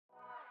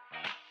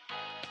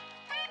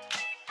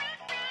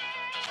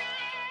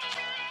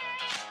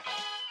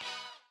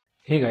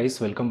Hey guys,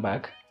 welcome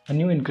back. A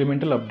new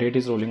incremental update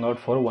is rolling out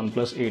for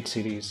OnePlus 8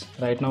 series.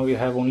 Right now we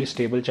have only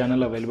stable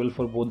channel available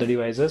for both the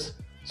devices.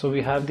 So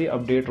we have the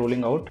update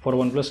rolling out for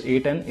OnePlus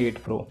 8 and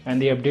 8 Pro,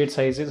 and the update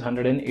size is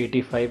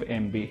 185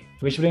 MB,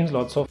 which brings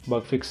lots of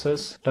bug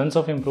fixes, tons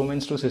of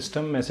improvements to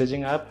system,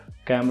 messaging app,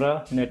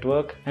 camera,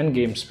 network and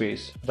game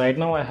space. Right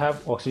now I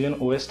have Oxygen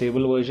OS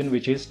stable version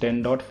which is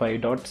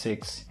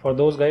 10.5.6. For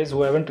those guys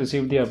who haven't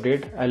received the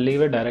update, I'll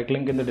leave a direct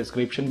link in the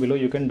description below.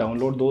 You can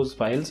download those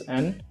files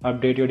and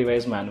update your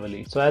device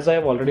manually. So as I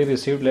have already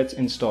received, let's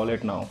install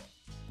it now.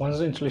 Once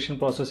the installation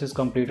process is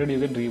completed, you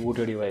can reboot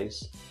your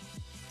device.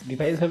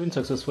 Device have been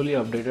successfully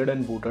updated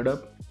and booted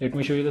up. Let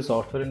me show you the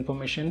software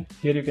information.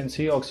 Here you can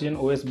see Oxygen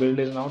OS build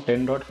is now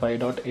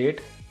 10.5.8.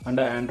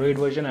 Under Android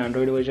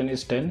version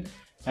is 10,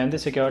 and the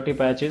security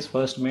patch is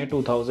 1st May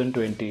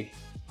 2020.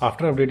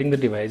 After updating the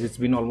device, it's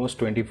been almost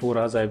 24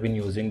 hours I've been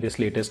using this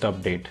latest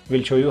update.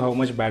 We'll show you how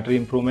much battery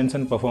improvements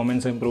and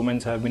performance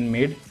improvements have been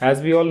made.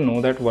 As we all know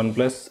that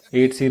OnePlus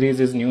 8 series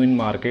is new in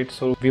market,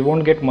 so we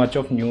won't get much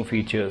of new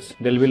features.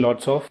 There'll be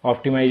lots of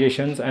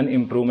optimizations and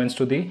improvements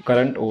to the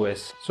current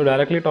OS. So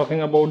directly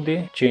talking about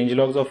the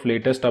changelogs of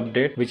latest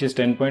update, which is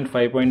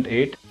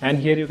 10.5.8, and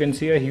here you can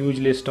see a huge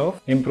list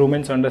of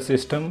improvements under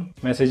system,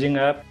 messaging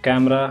app,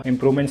 camera,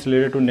 improvements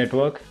related to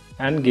network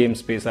and game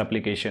space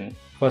application.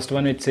 First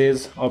one, it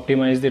says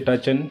optimize the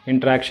touch and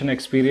interaction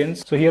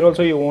experience. So here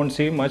also you won't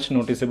see much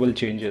noticeable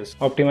changes.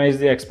 Optimize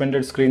the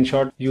expanded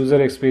screenshot user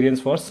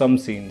experience for some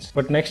scenes.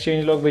 But next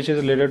changelog, which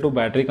is related to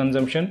battery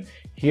consumption,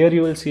 here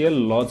you will see a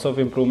lots of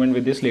improvement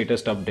with this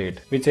latest update,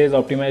 which says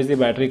optimize the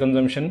battery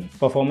consumption,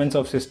 performance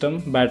of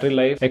system, battery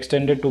life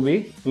extended to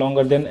be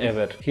longer than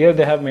ever. Here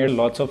they have made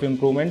lots of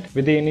improvement.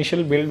 With the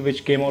initial build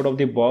which came out of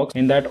the box,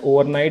 in that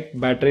overnight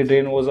battery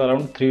drain was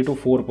around 3 to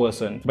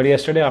 4%. But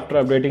yesterday after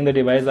updating the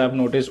device, I have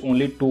noticed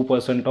only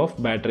 2%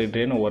 of battery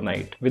drain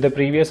overnight. With the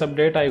previous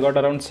update, I got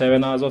around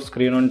 7 hours of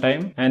screen on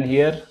time, and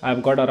here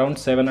I've got around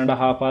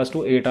 7.5 hours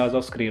to 8 hours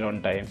of screen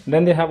on time.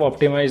 Then they have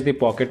optimized the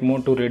pocket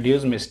mode to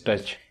reduce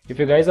mistouch. If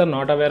you guys are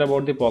not aware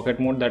about the pocket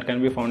mode, that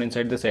can be found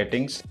inside the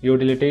settings,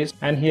 utilities,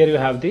 and here you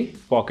have the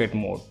pocket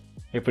mode.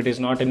 If it is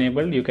not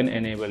enabled, you can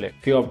enable it.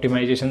 Few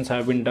optimizations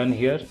have been done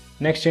here.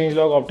 Next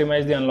changelog,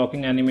 optimize the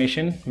unlocking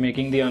animation,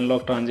 making the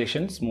unlock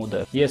transition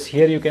smoother. Yes,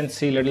 here you can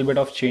see little bit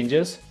of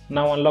changes.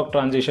 Now unlock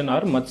transition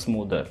are much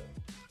smoother.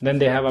 Then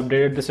they have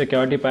updated the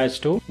security patch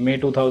to May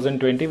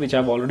 2020, which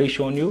I've already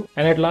shown you.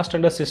 And at last,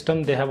 under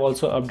system, they have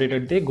also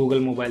updated the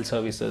Google mobile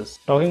services.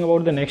 Talking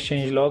about the next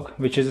changelog,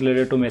 which is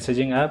related to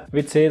messaging app,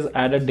 which says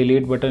add a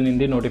delete button in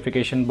the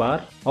notification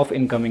bar of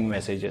incoming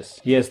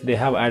messages. Yes, they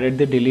have added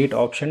the delete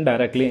option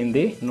directly in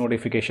the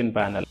notification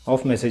panel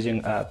of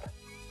messaging app,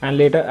 and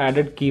later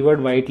added keyword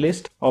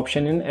whitelist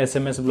option in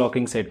SMS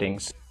blocking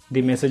settings.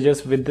 The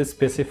messages with the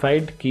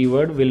specified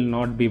keyword will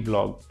not be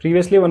blocked.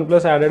 Previously,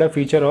 OnePlus added a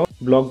feature of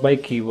block by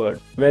keyword,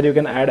 where you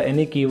can add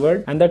any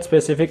keyword and that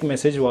specific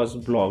message was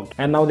blocked.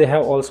 And now they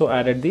have also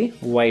added the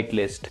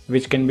whitelist,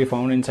 which can be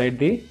found inside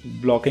the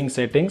blocking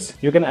settings.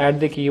 You can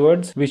add the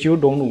keywords which you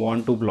don't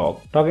want to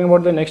block. Talking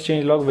about the next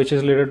changelog, which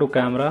is related to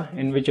camera,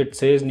 in which it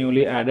says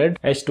newly added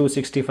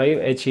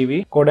H265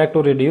 HEV codec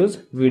to reduce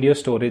video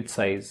storage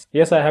size.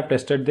 Yes, I have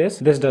tested this.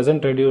 This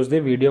doesn't reduce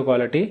the video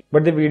quality,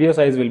 but the video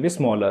size will be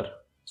smaller.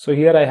 So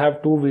here I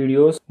have two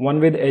videos, one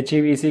with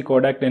HEVC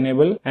codec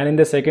enabled, and in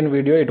the second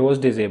video it was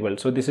disabled.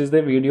 So this is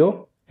the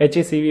video,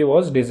 HECV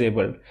was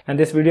disabled, and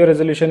this video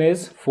resolution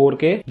is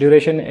 4K,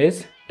 duration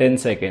is 10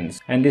 seconds,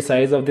 and the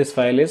size of this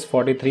file is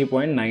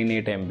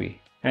 43.98 MB.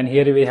 And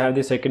here we have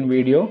the second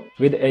video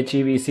with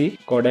HEVC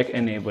codec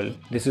enabled.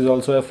 This is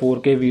also a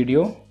 4K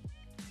video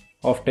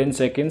of 10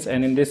 seconds,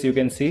 and in this you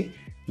can see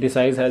the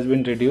size has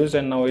been reduced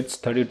and now it's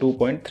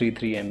 32.33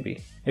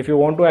 MB. If you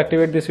want to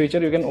activate this feature,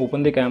 you can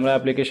open the camera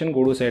application,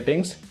 go to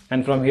settings,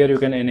 and from here you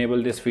can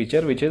enable this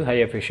feature, which is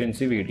high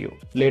efficiency video.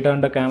 Later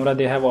under camera,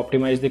 they have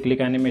optimized the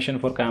click animation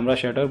for camera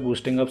shutter,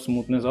 boosting up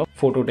smoothness of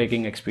photo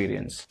taking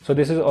experience. So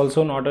this is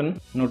also not a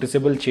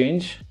noticeable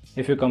change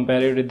if you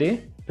compare it with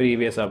the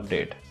previous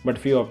update, but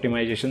few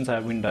optimizations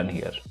have been done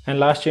here. And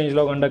last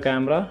changelog under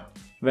camera,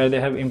 where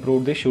they have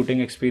improved the shooting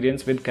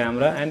experience with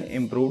camera and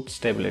improved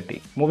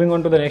stability. Moving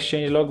on to the next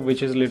changelog,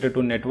 which is related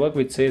to network,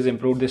 which says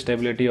improve the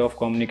stability of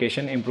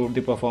communication, improve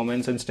the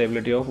performance and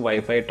stability of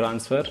Wi-Fi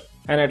transfer,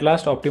 and at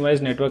last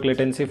optimize network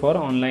latency for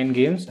online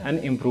games and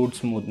improved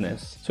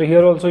smoothness. So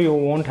here also you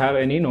won't have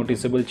any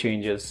noticeable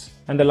changes.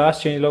 And the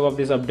last changelog of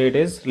this update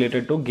is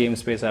related to game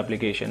space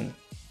application,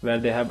 where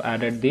they have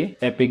added the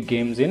Epic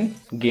Games in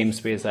Game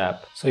Space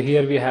app. So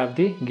here we have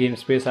the Game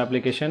Space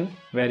application,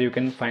 where you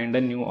can find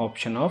a new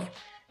option of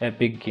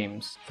Epic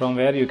Games, from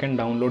where you can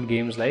download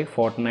games like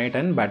Fortnite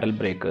and Battle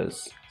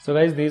Breakers. So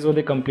guys, these were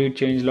the complete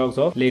changelogs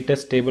of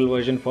latest stable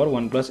version for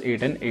OnePlus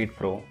 8 and 8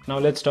 Pro. Now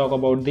let's talk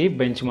about the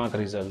benchmark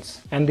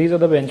results. And these are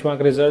the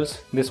benchmark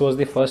results. This was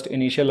the first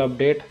initial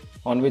update,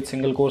 on which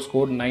single core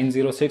scored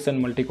 906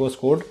 and multi-core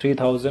scored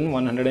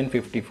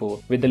 3154.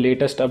 With the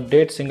latest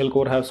update, single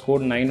core have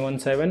scored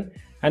 917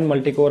 and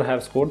multi-core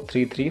have scored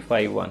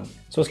 3351.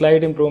 So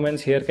slight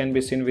improvements here can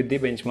be seen with the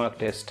benchmark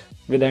test.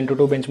 With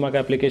Antutu benchmark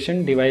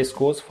application, device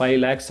scores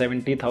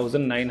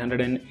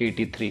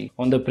 5,70,983.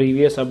 On the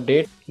previous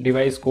update,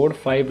 device scored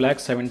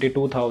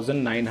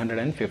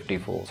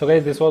 5,72,954. So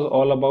guys, this was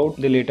all about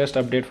the latest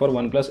update for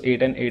OnePlus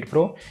 8 and 8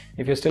 Pro.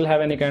 If you still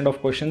have any kind of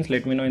questions,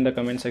 let me know in the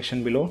comment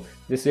section below.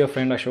 This is your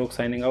friend Ashok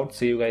signing out.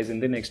 See you guys in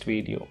the next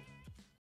video.